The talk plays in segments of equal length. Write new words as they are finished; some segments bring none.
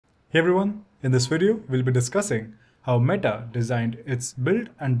Hey everyone, in this video we'll be discussing how Meta designed its build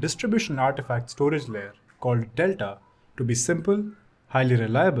and distribution artifact storage layer called Delta to be simple, highly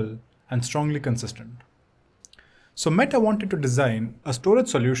reliable, and strongly consistent. So Meta wanted to design a storage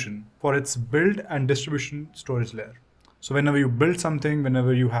solution for its build and distribution storage layer. So whenever you build something,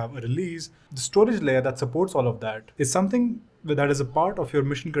 whenever you have a release, the storage layer that supports all of that is something that is a part of your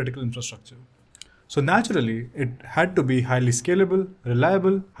mission critical infrastructure. So naturally, it had to be highly scalable,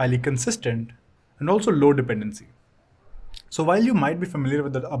 reliable, highly consistent, and also low dependency. So while you might be familiar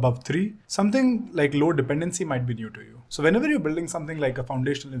with the above three, something like low dependency might be new to you. So whenever you're building something like a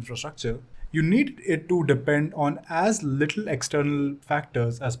foundational infrastructure, you need it to depend on as little external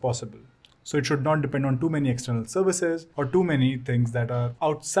factors as possible. So it should not depend on too many external services or too many things that are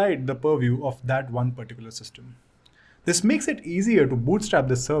outside the purview of that one particular system. This makes it easier to bootstrap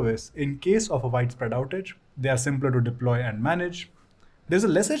this service in case of a widespread outage. They are simpler to deploy and manage. There's a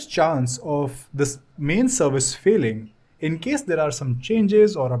lesser chance of this main service failing in case there are some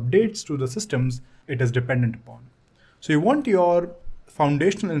changes or updates to the systems it is dependent upon. So you want your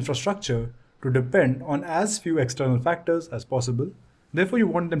foundational infrastructure to depend on as few external factors as possible. Therefore, you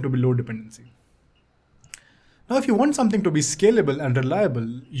want them to be low dependency. Now, if you want something to be scalable and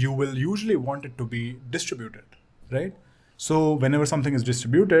reliable, you will usually want it to be distributed. Right? So whenever something is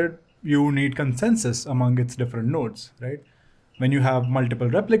distributed, you need consensus among its different nodes, right? When you have multiple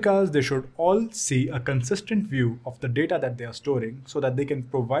replicas, they should all see a consistent view of the data that they are storing so that they can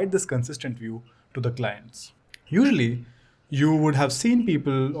provide this consistent view to the clients. Usually, you would have seen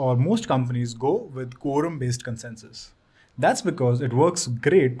people or most companies go with quorum-based consensus. That's because it works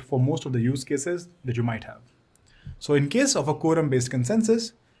great for most of the use cases that you might have. So in case of a quorum-based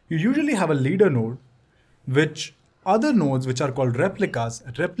consensus, you usually have a leader node which other nodes, which are called replicas,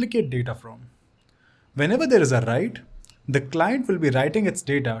 replicate data from. Whenever there is a write, the client will be writing its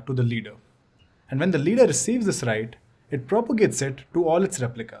data to the leader. And when the leader receives this write, it propagates it to all its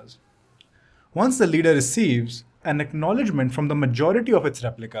replicas. Once the leader receives an acknowledgement from the majority of its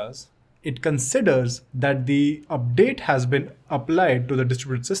replicas, it considers that the update has been applied to the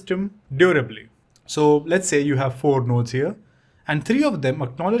distributed system durably. So let's say you have 4 nodes here, and 3 of them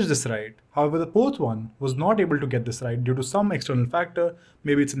acknowledge this write. However, the fourth one was not able to get this write due to some external factor.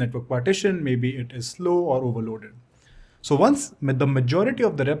 Maybe it's a network partition, maybe it is slow or overloaded. So once the majority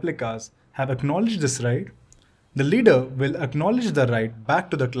of the replicas have acknowledged this write, the leader will acknowledge the write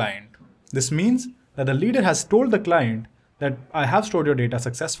back to the client. This means that the leader has told the client that I have stored your data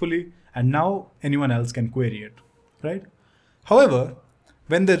successfully and now anyone else can query it, right? However,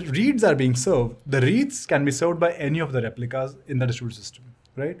 when the reads are being served, the reads can be served by any of the replicas in the distributed system,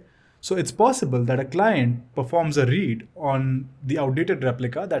 right? So it's possible that a client performs a read on the outdated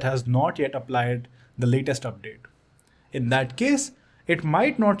replica that has not yet applied the latest update. In that case, it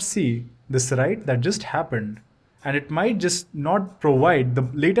might not see this write that just happened, and it might just not provide the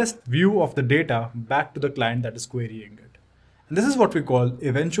latest view of the data back to the client that is querying it. And this is what we call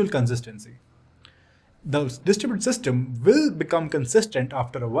eventual consistency. The distributed system will become consistent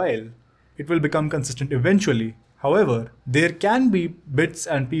after a while. It will become consistent eventually. However, there can be bits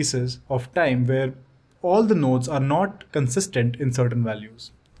and pieces of time where all the nodes are not consistent in certain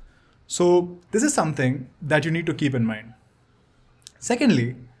values. So this is something that you need to keep in mind.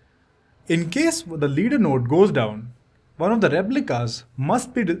 Secondly, in case the leader node goes down, one of the replicas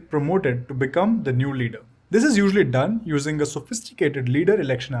must be promoted to become the new leader. This is usually done using a sophisticated leader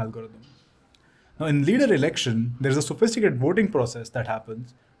election algorithm. Now in leader election, there is a sophisticated voting process that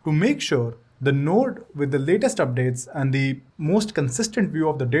happens to make sure the node with the latest updates and the most consistent view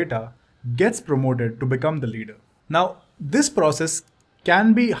of the data gets promoted to become the leader. Now, this process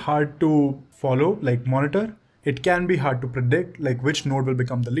can be hard to follow, like monitor. It can be hard to predict, like which node will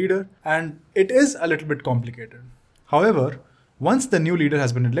become the leader, and it is a little bit complicated. However, once the new leader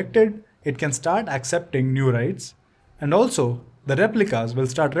has been elected, it can start accepting new rights, and also the replicas will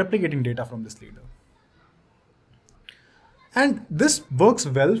start replicating data from this leader. And this works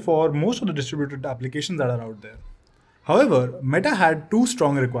well for most of the distributed applications that are out there. However, Meta had 2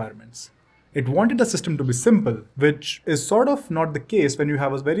 strong requirements. It wanted the system to be simple, which is sort of not the case when you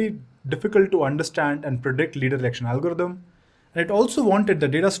have a very difficult to understand and predict leader election algorithm. And it also wanted the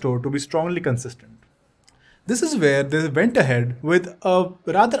data store to be strongly consistent. This is where they went ahead with a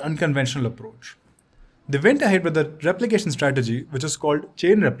rather unconventional approach. They went ahead with a replication strategy, which is called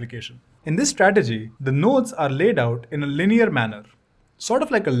chain replication. In this strategy, the nodes are laid out in a linear manner, sort of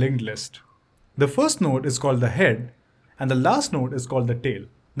like a linked list. The first node is called the head, and the last node is called the tail.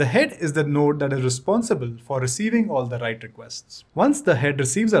 The head is the node that is responsible for receiving all the write requests. Once the head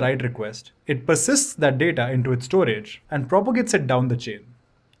receives a write request, it persists that data into its storage and propagates it down the chain.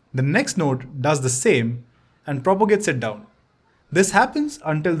 The next node does the same and propagates it down. This happens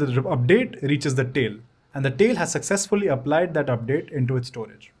until the update reaches the tail, and the tail has successfully applied that update into its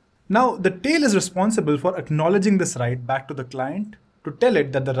storage. Now, the tail is responsible for acknowledging this write back to the client to tell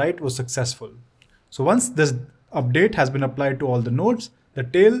it that the write was successful. So once this update has been applied to all the nodes, the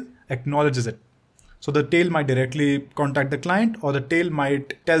tail acknowledges it. So the tail might directly contact the client, or the tail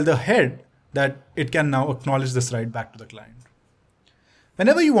might tell the head that it can now acknowledge this write back to the client.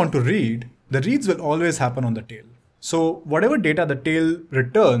 Whenever you want to read, the reads will always happen on the tail. So whatever data the tail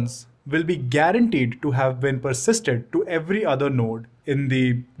returns will be guaranteed to have been persisted to every other node in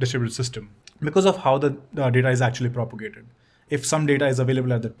the distributed system because of how the data is actually propagated. If some data is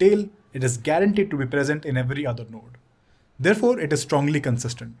available at the tail, it is guaranteed to be present in every other node. Therefore, it is strongly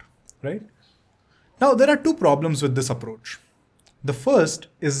consistent, right? Now, there are two problems with this approach. The first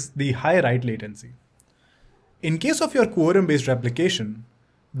is the high write latency. In case of your quorum-based replication,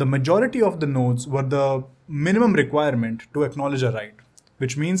 the majority of the nodes were the minimum requirement to acknowledge a write,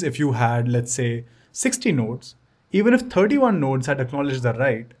 which means if you had, let's say, 60 nodes, even if 31 nodes had acknowledged the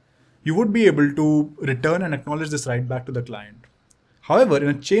write, you would be able to return and acknowledge this write back to the client. However, in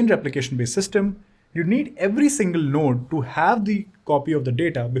a chain replication-based system, you need every single node to have the copy of the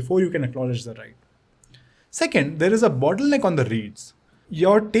data before you can acknowledge the write. Second, there is a bottleneck on the reads.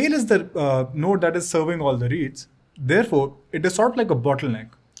 Your tail is the node that is serving all the reads. Therefore, it is sort of like a bottleneck.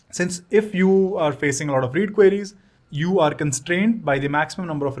 Since if you are facing a lot of read queries, you are constrained by the maximum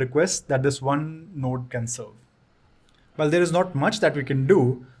number of requests that this one node can serve. While there is not much that we can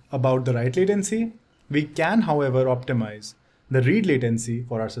do about the write latency, we can, however, optimize the read latency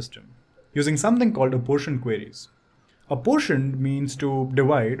for our system using something called apportioned queries. Apportioned means to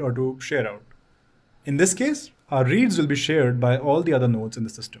divide or to share out. In this case, our reads will be shared by all the other nodes in the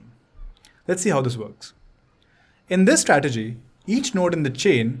system. Let's see how this works. In this strategy, each node in the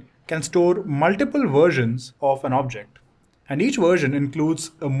chain can store multiple versions of an object, and each version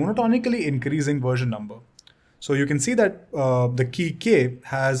includes a monotonically increasing version number. So you can see that the key k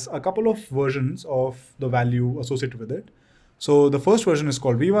has a couple of versions of the value associated with it. So the first version is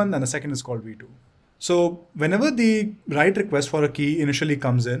called v1 and the second is called v2. So whenever the write request for a key initially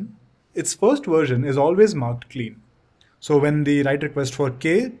comes in, its first version is always marked clean. So when the write request for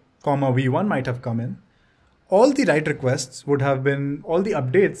k, v1 might have come in, all the write requests would have been, all the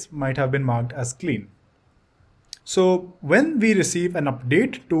updates might have been marked as clean. So when we receive an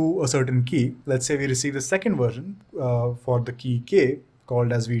update to a certain key, let's say we receive the second version for the key k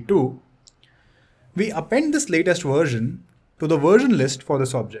called as v2, we append this latest version to the version list for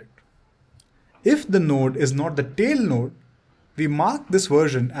this object. If the node is not the tail node, we mark this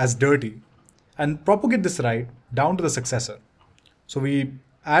version as dirty and propagate this write down to the successor. So we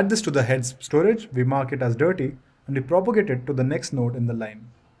add this to the head's storage, we mark it as dirty, and we propagate it to the next node in the line.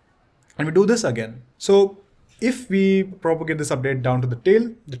 And we do this again. So if we propagate this update down to the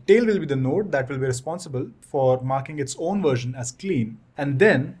tail will be the node that will be responsible for marking its own version as clean. And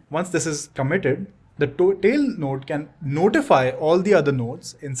then once this is committed, the tail node can notify all the other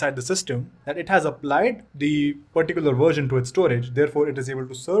nodes inside the system that it has applied the particular version to its storage. Therefore, it is able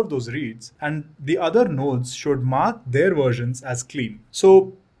to serve those reads, and the other nodes should mark their versions as clean.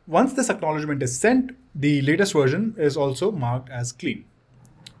 So once this acknowledgement is sent, the latest version is also marked as clean.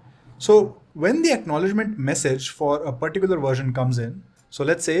 So when the acknowledgement message for a particular version comes in, so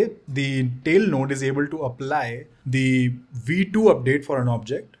let's say the tail node is able to apply the v2 update for an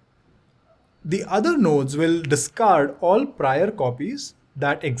object, the other nodes will discard all prior copies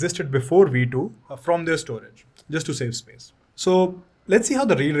that existed before v2 from their storage, just to save space. So let's see how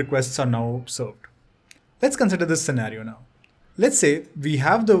the read requests are now served. Let's consider this scenario now. Let's say we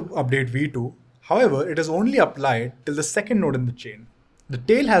have the update v2, however, it is only applied till the second node in the chain. The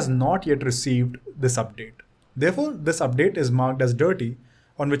tail has not yet received this update. Therefore, this update is marked as dirty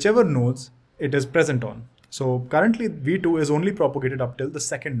on whichever nodes it is present on. So currently v2 is only propagated up till the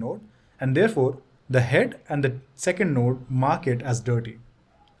second node, and therefore the head and the second node mark it as dirty.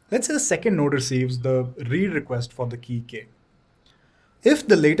 Let's say the second node receives the read request for the key k. If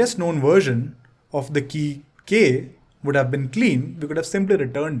the latest known version of the key k would have been clean, we could have simply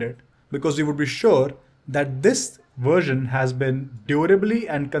returned it because we would be sure that this version has been durably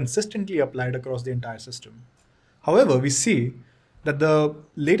and consistently applied across the entire system. However, we see that the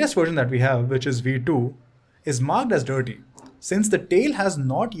latest version that we have, which is v2, is marked as dirty, since the tail has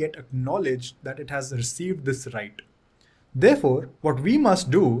not yet acknowledged that it has received this write. Therefore, what we must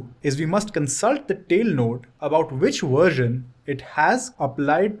do is we must consult the tail node about which version it has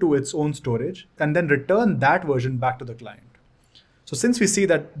applied to its own storage and then return that version back to the client. So since we see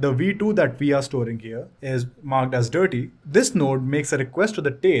that the v2 that we are storing here is marked as dirty, this node makes a request to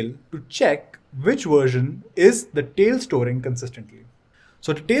the tail to check which version is the tail storing consistently.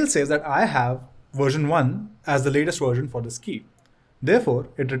 So the tail says that I have version 1 as the latest version for this key. Therefore,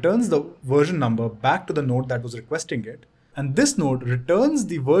 it returns the version number back to the node that was requesting it, and this node returns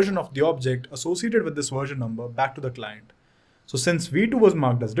the version of the object associated with this version number back to the client. So since v2 was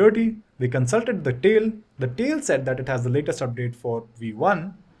marked as dirty, we consulted the tail. The tail said that it has the latest update for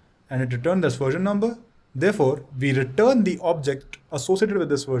v1 and it returned this version number. Therefore, we return the object associated with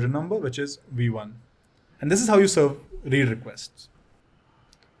this version number, which is v1. And this is how you serve read requests.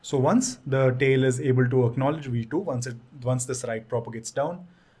 So once the tail is able to acknowledge v2, once this write propagates down,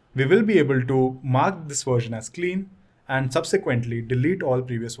 we will be able to mark this version as clean and subsequently delete all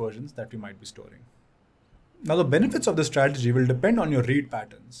previous versions that we might be storing. Now the benefits of this strategy will depend on your read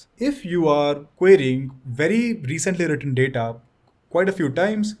patterns. If you are querying very recently written data quite a few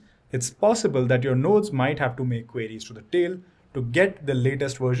times, it's possible that your nodes might have to make queries to the tail to get the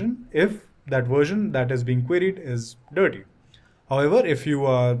latest version if that version that is being queried is dirty. However, if you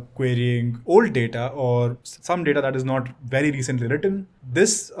are querying old data or some data that is not very recently written,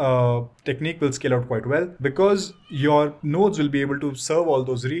 this technique will scale out quite well because your nodes will be able to serve all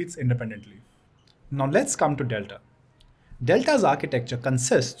those reads independently. Now let's come to Delta. Delta's architecture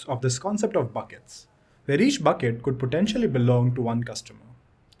consists of this concept of buckets, where each bucket could potentially belong to one customer.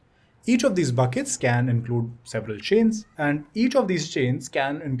 Each of these buckets can include several chains, and each of these chains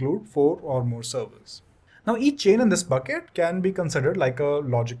can include 4 or more servers. Now each chain in this bucket can be considered like a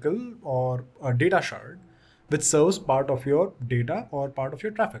logical or a data shard, which serves part of your data or part of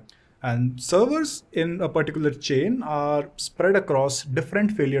your traffic. And servers in a particular chain are spread across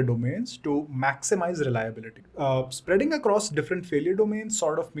different failure domains to maximize reliability. Spreading across different failure domains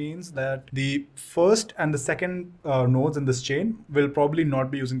sort of means that the first and the second nodes in this chain will probably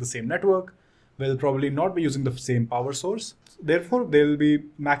not be using the same network, will probably not be using the same power source. Therefore, they'll be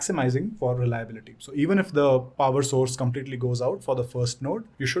maximizing for reliability. So even if the power source completely goes out for the first node,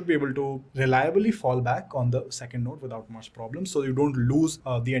 you should be able to reliably fall back on the second node without much problem. So you don't lose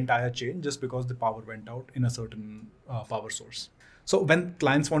the entire chain just because the power went out in a certain power source. So when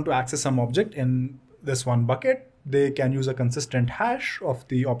clients want to access some object in this one bucket, they can use a consistent hash of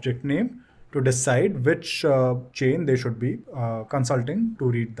the object name to decide which chain they should be consulting to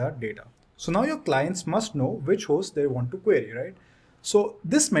read that data. So now your clients must know which host they want to query, right? So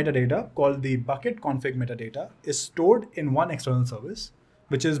this metadata, called the bucket config metadata, is stored in one external service,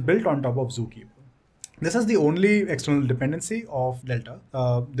 which is built on top of Zookeeper. This is the only external dependency of Delta,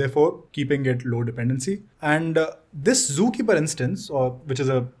 therefore keeping it low dependency. And this Zookeeper instance, which is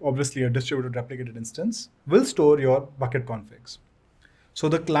obviously a distributed replicated instance, will store your bucket configs. So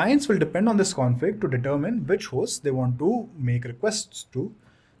the clients will depend on this config to determine which hosts they want to make requests to.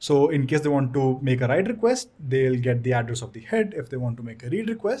 So in case they want to make a write request, they'll get the address of the head. If they want to make a read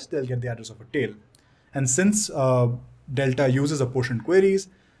request, they'll get the address of a tail. And since Delta uses apportioned queries,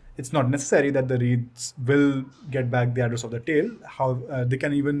 it's not necessary that the reads will get back the address of the tail. They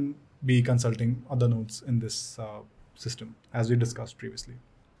can even be consulting other nodes in this system, as we discussed previously.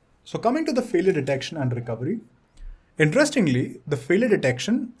 So coming to the failure detection and recovery. Interestingly, the failure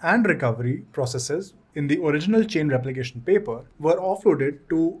detection and recovery processes in the original chain replication paper were offloaded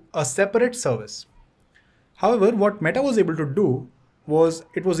to a separate service. However, what Meta was able to do was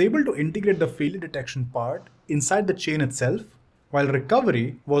it was able to integrate the failure detection part inside the chain itself, while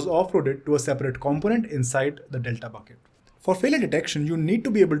recovery was offloaded to a separate component inside the Delta bucket. For failure detection, you need to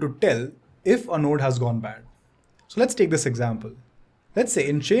be able to tell if a node has gone bad. So let's take this example. Let's say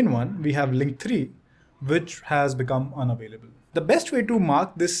in chain 1, we have link 3, which has become unavailable. The best way to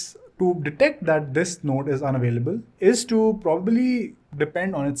mark this, to detect that this node is unavailable, is to probably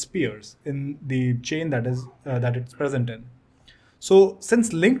depend on its peers in the chain that it's present in. So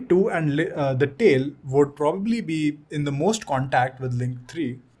since link 2 and the tail would probably be in the most contact with link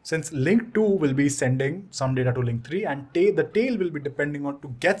 3, since link 2 will be sending some data to link 3 and the tail will be depending on to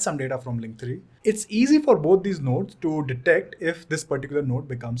get some data from link 3, it's easy for both these nodes to detect if this particular node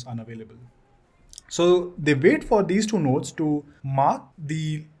becomes unavailable. So they wait for these two nodes to mark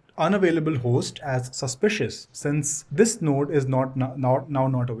the unavailable host as suspicious, since this node is now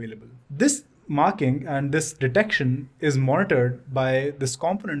not available. This marking and this detection is monitored by this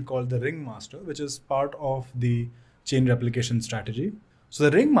component called the ringmaster, which is part of the chain replication strategy. So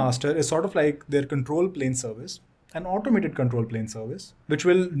the ringmaster is sort of like their control plane service, an automated control plane service, which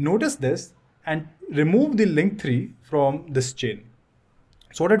will notice this and remove the link 3 from this chain.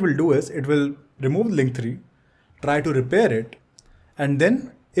 So what it will do is it will remove link 3, try to repair it, and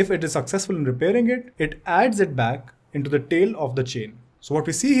then if it is successful in repairing it, it adds it back into the tail of the chain. So what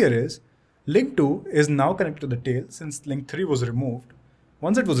we see here is link 2 is now connected to the tail since link 3 was removed.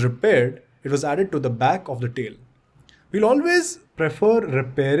 Once it was repaired, it was added to the back of the tail. We'll always prefer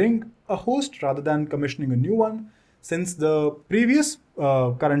repairing a host rather than commissioning a new one, since the previous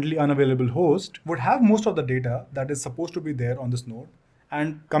currently unavailable host would have most of the data that is supposed to be there on this node.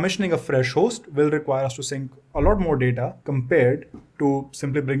 And commissioning a fresh host will require us to sync a lot more data compared to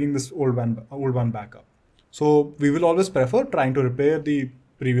simply bringing this old one back up. So we will always prefer trying to repair the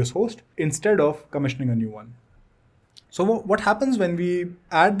previous host instead of commissioning a new one. So what happens when we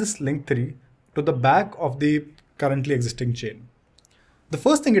add this link 3 to the back of the currently existing chain? The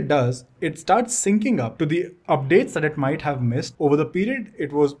first thing it does, it starts syncing up to the updates that it might have missed over the period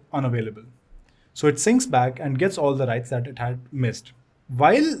it was unavailable. So it syncs back and gets all the writes that it had missed.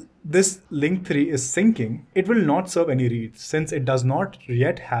 While this link 3 is syncing, it will not serve any reads since it does not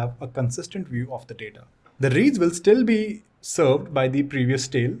yet have a consistent view of the data. The reads will still be served by the previous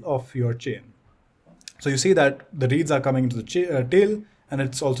tail of your chain. So you see that the reads are coming into the tail and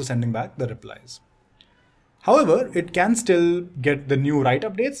it's also sending back the replies. However, it can still get the new write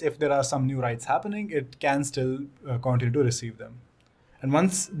updates. If there are some new writes happening, it can still continue to receive them. And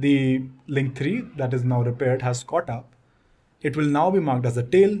once the link 3 that is now repaired has caught up, it will now be marked as a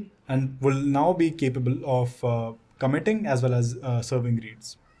tail and will now be capable of committing as well as serving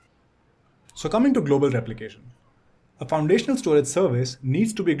reads. So coming to global replication. A foundational storage service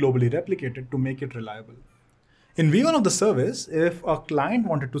needs to be globally replicated to make it reliable. In V1 of the service, if a client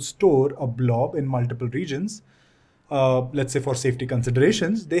wanted to store a blob in multiple regions, let's say for safety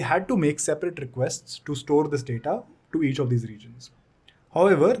considerations, they had to make separate requests to store this data to each of these regions.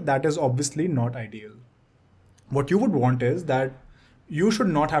 However, that is obviously not ideal. What you would want is that you should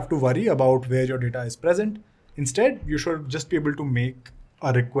not have to worry about where your data is present. Instead, you should just be able to make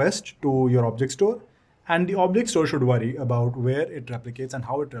a request to your object store, and the object store should worry about where it replicates and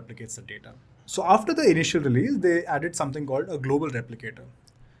how it replicates the data. So after the initial release, they added something called a global replicator.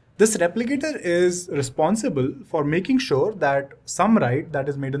 This replicator is responsible for making sure that some write that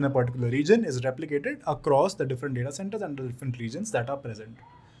is made in a particular region is replicated across the different data centers and the different regions that are present.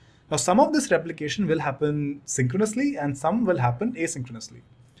 Now, some of this replication will happen synchronously and some will happen asynchronously.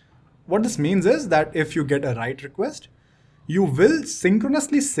 What this means is that if you get a write request, you will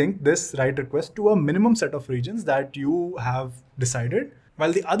synchronously sync this write request to a minimum set of regions that you have decided,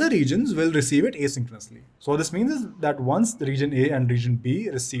 while the other regions will receive it asynchronously. So what this means is that once the region A and region B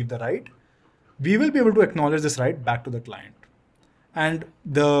receive the write, we will be able to acknowledge this write back to the client. And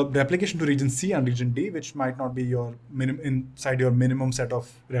the replication to region C and region D, which might not be your inside your minimum set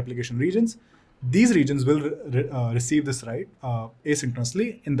of replication regions, these regions will receive this write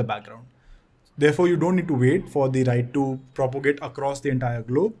asynchronously in the background. Therefore, you don't need to wait for the write to propagate across the entire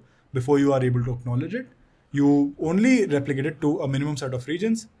globe before you are able to acknowledge it. You only replicate it to a minimum set of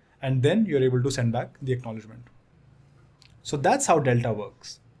regions, and then you're able to send back the acknowledgement. So that's how Delta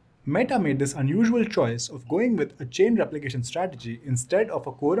works. Meta made this unusual choice of going with a chain replication strategy instead of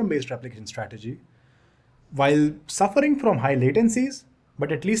a quorum-based replication strategy, while suffering from high latencies,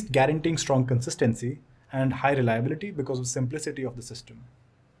 but at least guaranteeing strong consistency and high reliability because of simplicity of the system.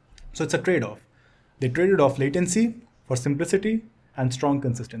 So it's a trade-off. They traded off latency for simplicity and strong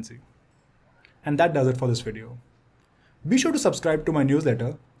consistency. And that does it for this video. Be sure to subscribe to my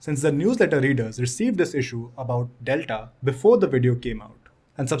newsletter, since the newsletter readers received this issue about Delta before the video came out.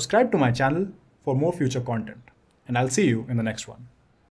 And subscribe to my channel for more future content. And I'll see you in the next one.